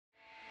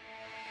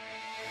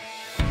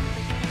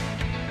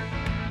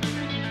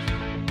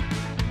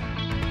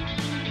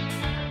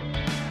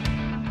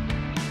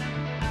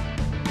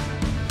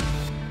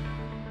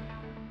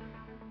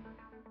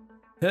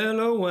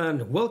Hello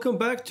and welcome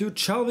back to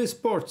Chalvey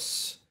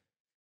Sports.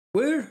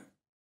 We're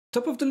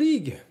top of the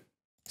league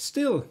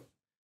still,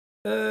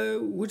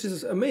 which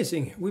is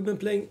amazing. We've been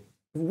playing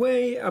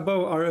way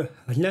above our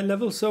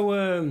level, so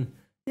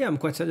yeah, I'm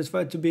quite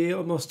satisfied to be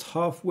almost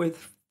halfway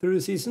through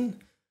the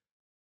season.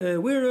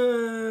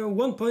 We're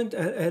 1 point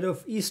ahead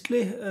of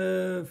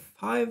Eastleigh,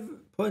 5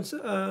 points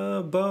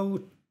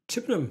above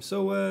Chippenham,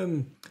 so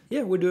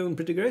yeah, we're doing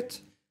pretty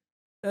great.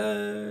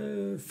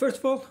 First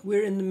of all,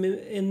 we're in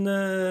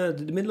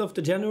the middle of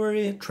the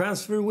January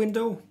transfer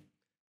window.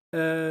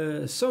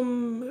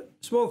 Some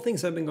small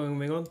things have been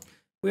going on.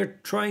 We're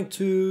trying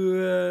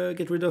to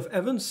get rid of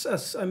Evans,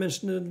 as I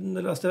mentioned in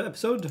the last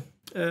episode,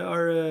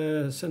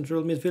 our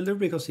central midfielder,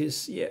 because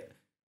he's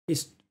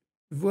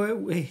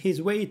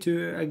way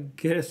too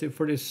aggressive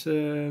for this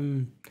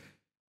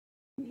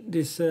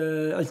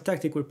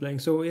tactic we're playing.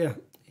 So yeah,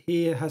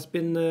 he has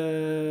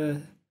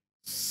been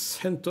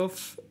sent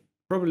off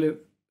probably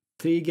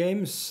 3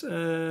 games.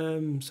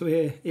 So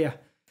yeah,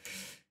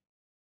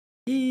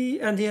 he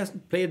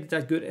hasn't played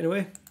that good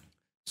anyway.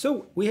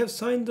 So we have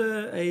signed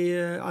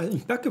a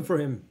backup for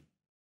him.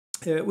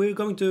 We're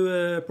going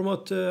to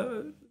promote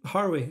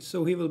Harvey,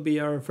 so he will be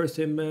our first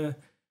team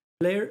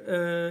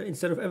player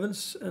instead of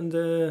Evans, and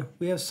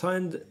we have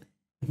signed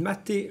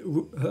Matty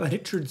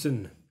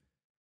Richardson.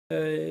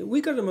 We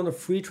got him on a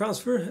free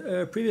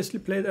transfer. Previously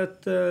played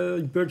at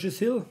Burgess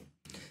Hill.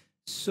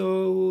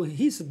 So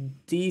he's a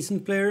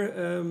decent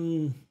player.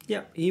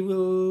 Yeah, he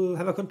will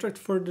have a contract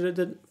for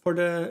the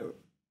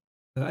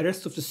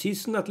rest of the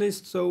season at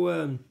least. So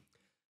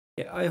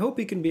yeah, I hope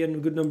he can be a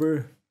good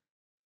number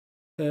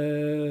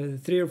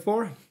 3 or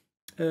 4.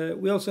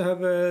 We also have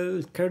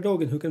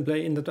Caradogan, who can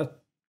play in that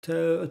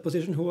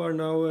position, who are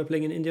now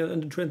playing in India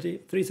under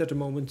 23s at the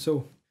moment.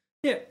 So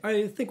yeah,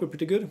 I think we're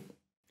pretty good.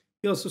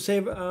 We also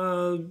save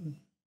a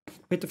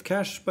bit of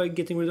cash by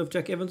getting rid of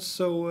Jack Evans.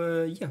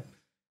 So yeah,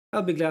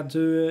 I'll be glad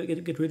to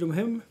get rid of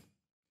him.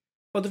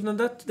 Other than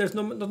that, there's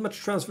not much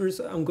transfers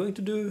I'm going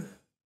to do,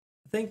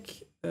 I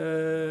think.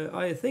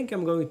 I think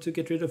I'm going to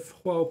get rid of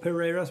Joao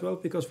Pereira as well,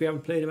 because we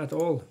haven't played him at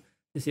all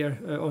this year.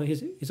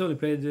 He's only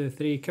played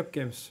 3 cup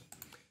games.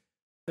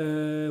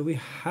 We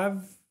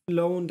have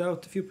loaned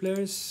out a few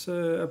players,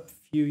 a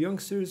few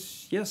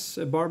youngsters. Yes,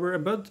 Barber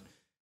and Bud.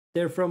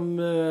 They're from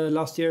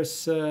last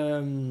year's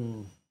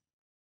youth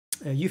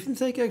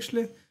intake,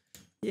 actually.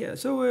 Yeah,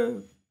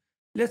 so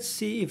let's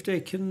see if they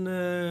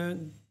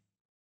can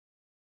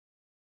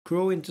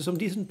grow into some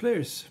decent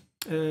players.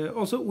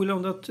 Also, we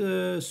loaned out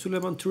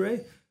Suleiman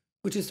Touré,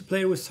 which is the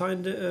player we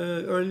signed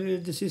earlier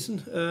this season,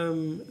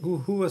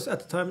 who was at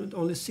the time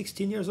only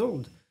 16 years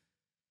old.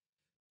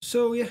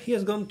 So yeah, he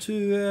has gone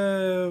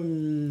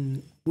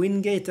to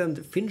Wingate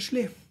and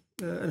Finchley,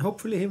 and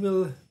hopefully he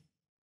will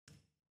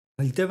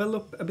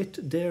develop a bit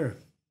there.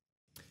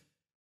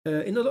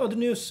 In other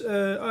news,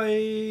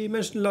 I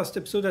mentioned last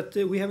episode that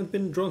we haven't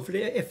been drawn for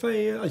the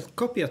FA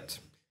Cup yet.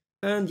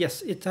 And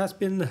yes, it has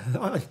been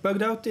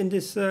bugged out in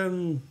this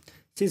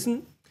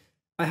season.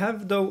 I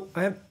have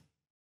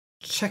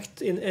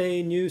checked in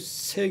a new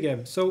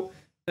Sega. So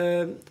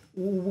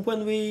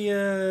when we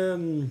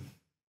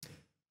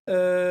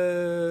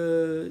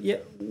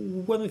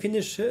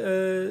finish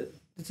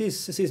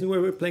this season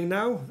where we're playing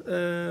now,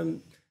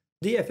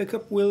 the FA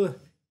Cup will,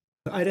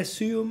 I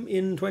assume,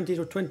 in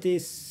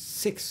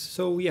 2026.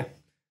 So yeah,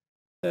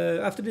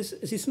 after this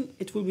season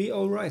it will be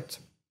all right.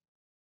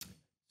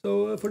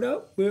 So for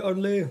now we're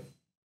only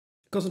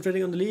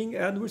concentrating on the league,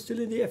 and we're still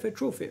in the FA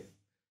Trophy,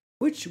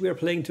 which we are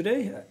playing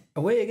today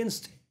away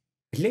against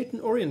Leyton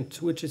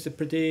Orient, which is a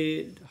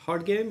pretty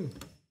hard game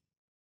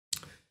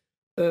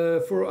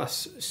for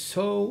us.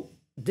 So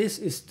this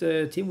is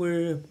the team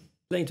we're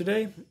playing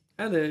today,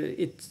 and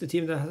it's the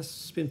team that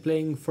has been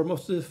playing for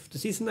most of the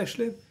season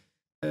actually.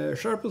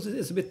 Sharples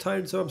is a bit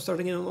tired, so I'm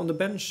starting in on the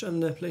bench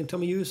and playing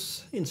Tommy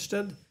Hughes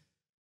instead.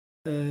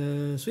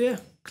 So yeah,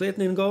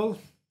 Clayton in goal,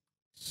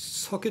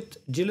 Socket,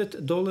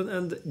 Gillett, Dolan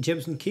and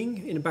Jebson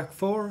King in the back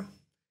 4.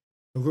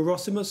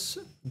 Rosimus,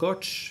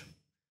 Gotch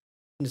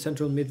in the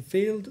central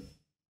midfield.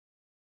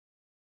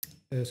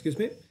 Excuse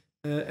me.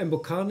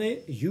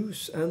 Mbokane,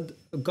 Hughes and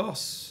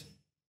Goss.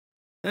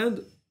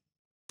 And,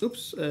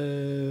 oops,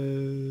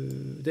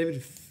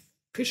 David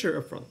Fisher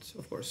up front,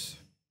 of course.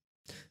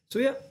 So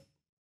yeah,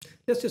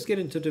 let's just get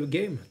into the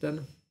game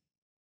then.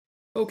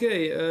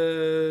 Okay,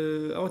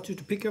 I want you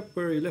to pick up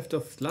where you left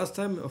off last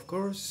time, of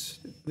course.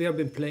 We have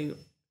been playing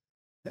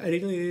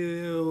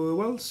really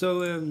well,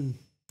 so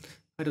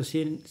I don't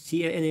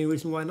see any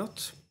reason why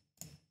not.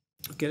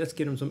 Okay, let's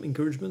give them some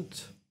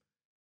encouragement.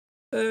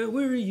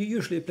 We're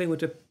usually playing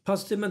with a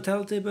positive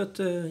mentality, but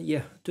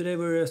yeah, today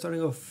we're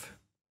starting off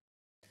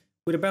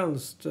with a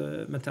balanced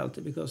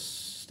mentality,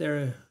 because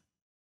they're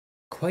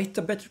quite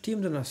a better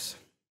team than us.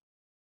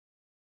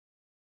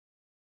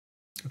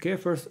 Okay,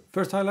 first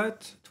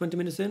highlight, 20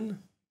 minutes in.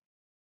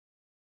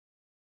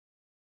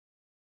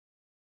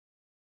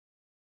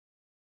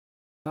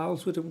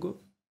 Fouls with a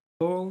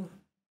goal.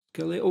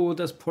 Kelly, oh,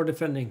 that's poor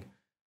defending.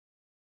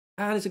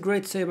 And it's a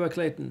great save by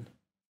Clayton.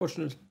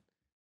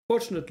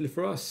 Fortunately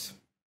for us.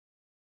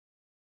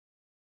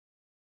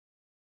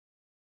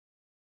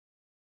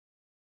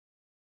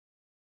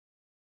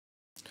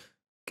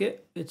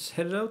 Okay, it's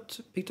headed out,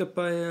 picked up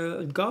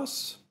by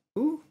Gas.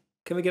 Ooh,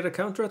 can we get a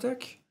counter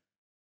attack?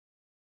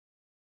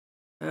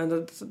 And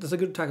that's a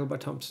good tackle by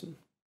Thompson.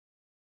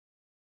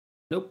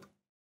 Nope.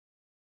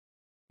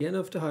 The end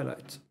of the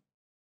highlight.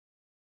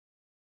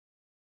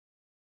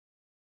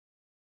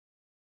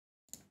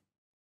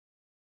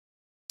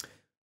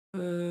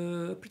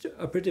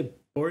 A pretty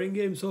boring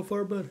game so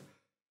far, but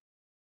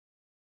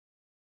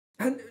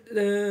and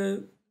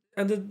the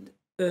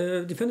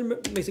defender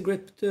makes a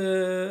great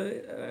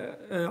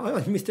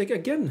mistake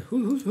again.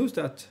 Who's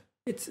that?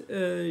 It's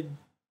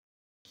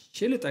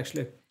Chillet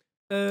actually.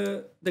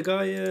 The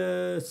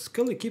guy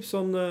Scully keeps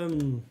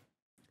on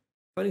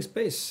finding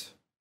space.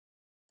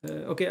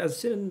 Okay, I've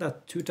seen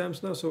that 2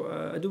 times now, so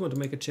I do want to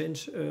make a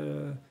change.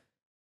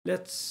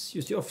 Let's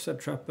use the offside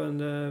trap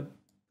and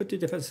put the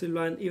defensive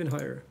line even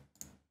higher.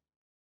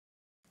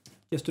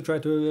 Just to try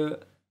to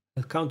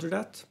counter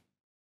that.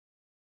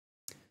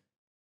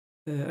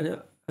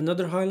 And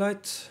another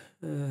highlight,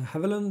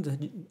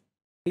 Haviland,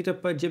 picked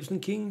up by Gibson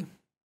King.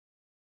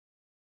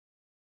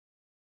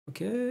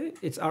 Okay,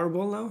 it's our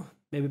ball now.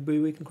 Maybe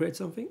we can create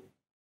something.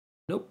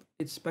 Nope,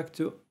 it's back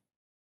to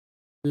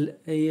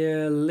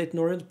a Leyton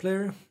Orient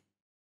player.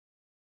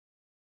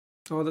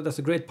 Oh, that's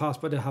a great pass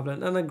by the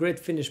Haviland and a great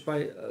finish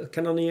by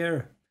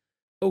Cannonier.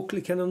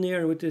 Oakley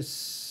Cannonier with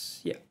his,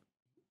 yeah.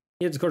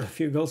 He had scored a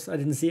few goals I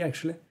didn't see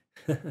actually.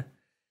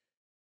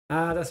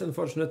 That's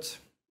unfortunate.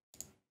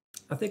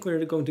 I think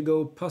we're going to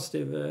go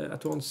positive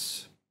at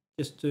once,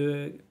 just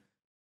to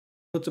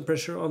put some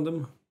pressure on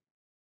them.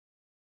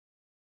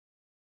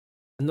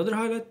 Another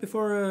highlight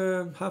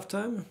before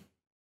halftime.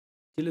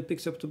 Tilly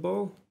picks up the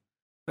ball.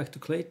 Back to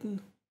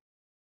Clayton.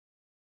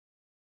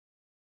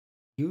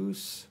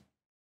 Hughes.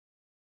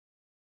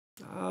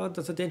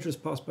 That's a dangerous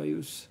pass by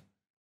Hughes.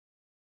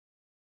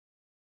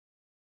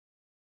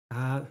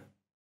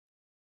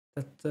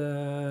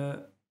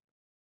 That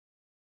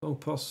long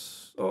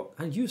pass. Oh,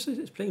 and Hughes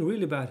is playing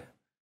really bad.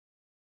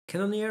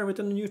 Cannonier with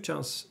a new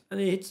chance. And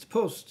he hits the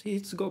post. He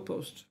hits the goal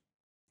post.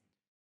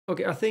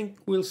 Okay, I think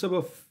we'll sub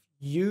off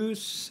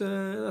Hughes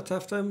at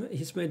halftime.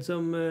 He's made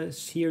some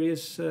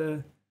serious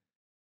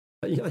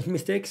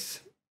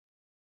mistakes.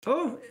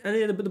 Oh,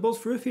 and the ball's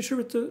through. Fisher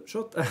with the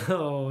shot.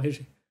 Oh,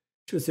 he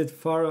should sit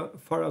far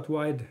out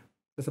wide.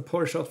 That's a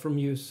poor shot from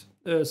Hughes.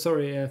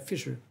 Sorry,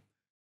 Fisher.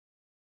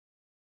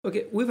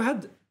 Okay, we've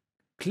had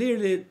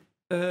clearly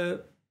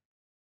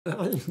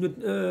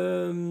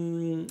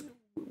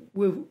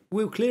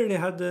we've clearly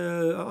had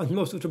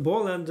most of the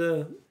ball and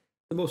the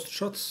most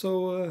shots.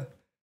 So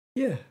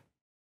yeah,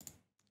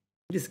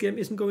 this game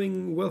isn't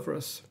going well for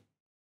us.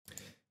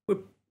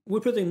 We're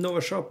putting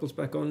Noah Sharples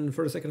back on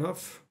for the second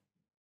half.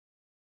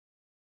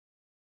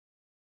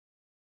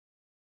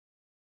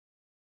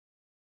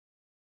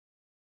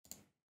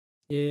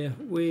 Yeah,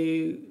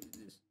 we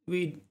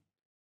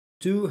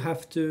do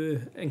have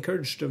to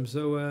encourage them.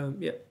 So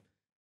yeah,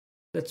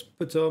 let's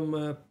put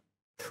some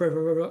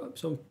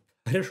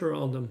pressure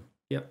on them.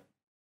 Yeah,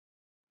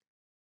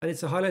 and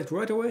it's a highlight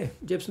right away.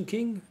 Gibson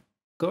King,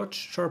 Gotch,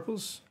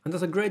 Sharples, and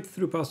that's a great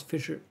through pass to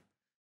Fisher,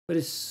 but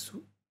it's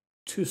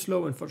too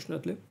slow,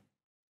 unfortunately.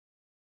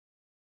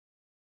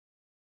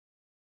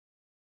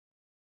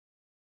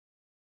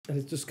 And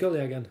it's to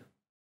Scully again.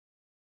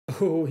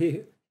 Oh,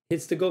 he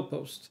hits the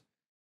goalpost.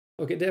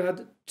 Okay, they've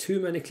had too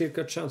many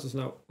clear-cut chances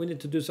now. We need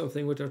to do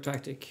something with our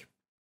tactic.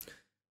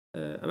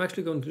 I'm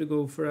actually going to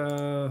go for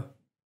a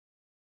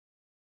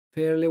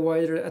fairly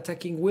wider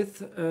attacking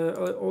width.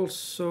 I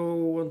also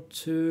want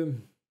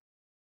to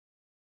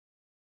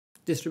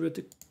distribute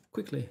it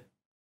quickly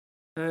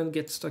and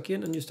get stuck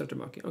in and you start the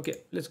marking.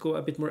 Okay, let's go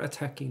a bit more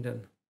attacking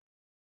then.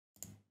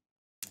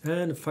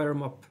 And fire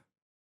them up.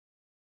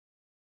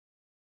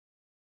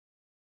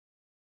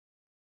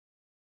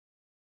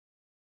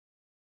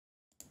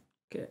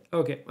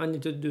 Okay, I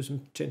need to do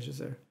some changes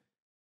there.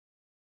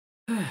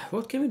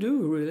 What can we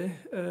do, really?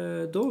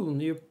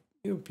 Dolan, you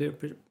playing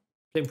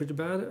pretty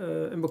bad.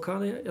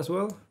 Mbokani as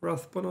well.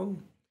 Rathbone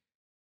on.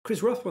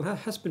 Chris Rathbone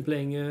has been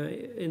playing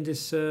in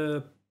this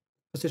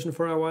position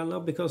for a while now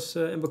because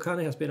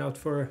Mbokani has been out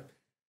for,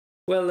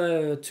 well,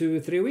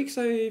 2-3 weeks,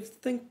 I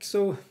think.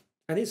 So,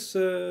 and his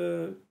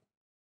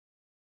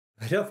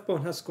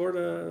Rathbone has scored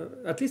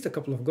at least a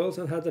couple of goals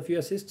and had a few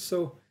assists.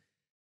 So,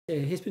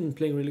 he's been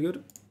playing really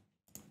good.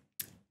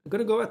 I'm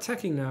gonna go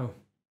attacking now.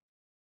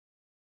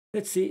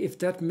 Let's see if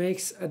that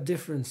makes a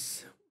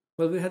difference.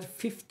 Well, we had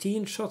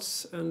 15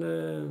 shots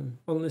and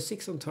only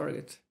 6 on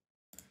target.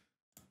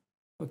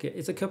 Okay,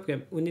 it's a cup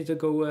game. We need to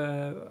go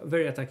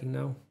very attacking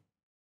now.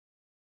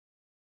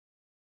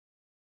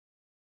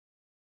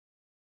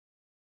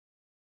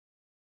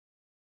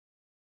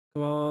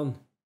 Come on.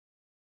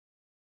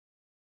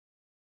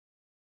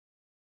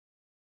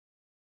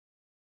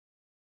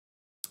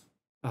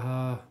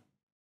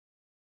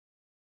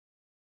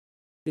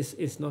 This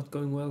is not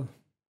going well.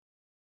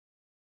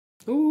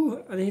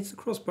 Oh, and it hits the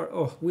crossbar.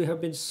 Oh, we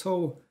have been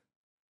so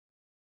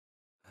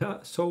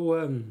so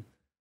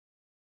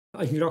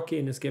unlucky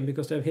in this game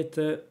because they've hit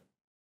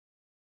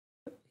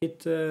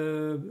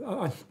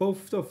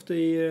both of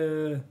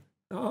the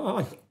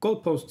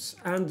goalposts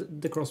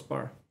and the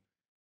crossbar.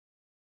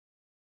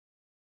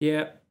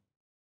 Yeah,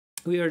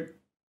 we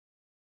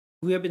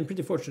have been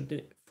pretty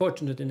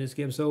fortunate in this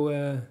game.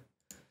 So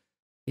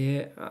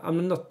yeah,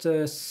 I'm not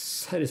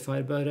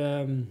satisfied, but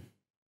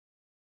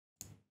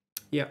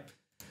yeah,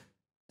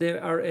 they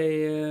are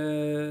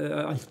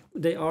a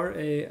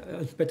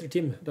better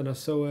team than us.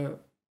 So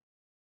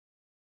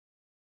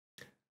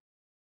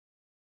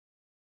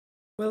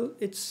well,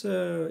 it's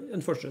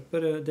unfortunate,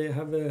 but they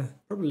have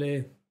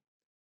probably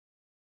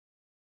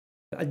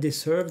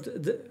deserved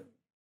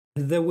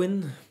the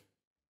win.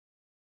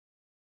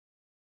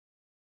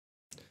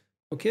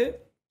 Okay,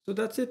 so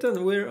that's it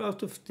then. We're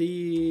out of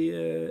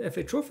the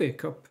FA Trophy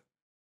Cup.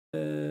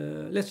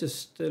 Let's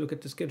just look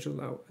at the schedule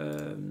now.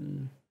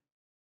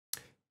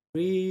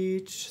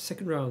 Reach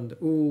second round.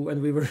 Oh,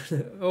 and we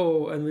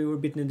were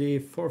beaten in the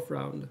fourth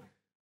round.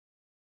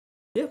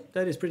 Yeah,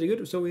 that is pretty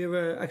good. So we have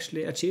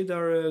actually achieved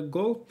our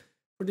goal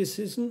for this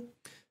season.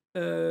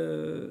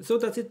 So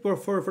that's it for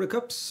the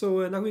cups.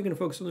 So now we're going to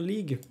focus on the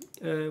league.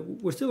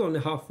 We're still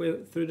only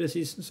halfway through the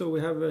season, so we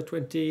have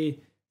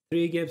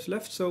 23 games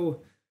left.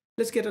 So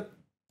let's get a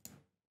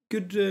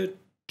good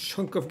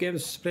chunk of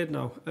games played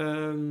now.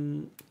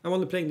 I'm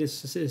only playing this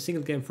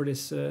single game for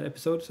this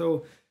episode,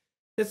 so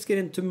let's get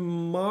into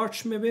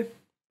March maybe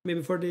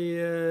for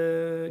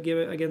the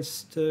game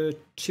against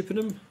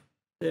Chippenham.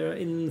 They're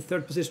in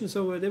third position,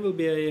 so they will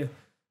be a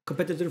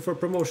competitor for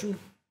promotion.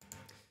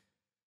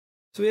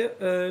 So yeah,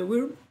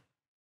 we're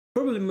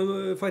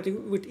probably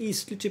fighting with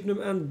Eastleigh,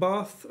 Chippenham and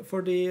Bath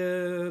for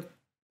the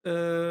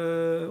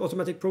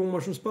automatic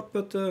promotion spot,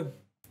 but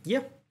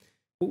yeah,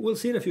 we'll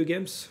see in a few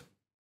games.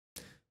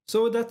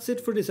 So that's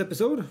it for this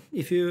episode.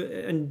 If you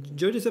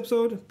enjoyed this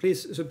episode,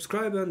 please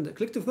subscribe and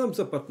click the thumbs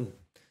up button.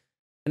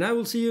 And I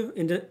will see you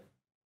in the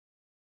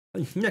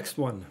next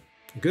one.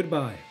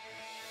 Goodbye.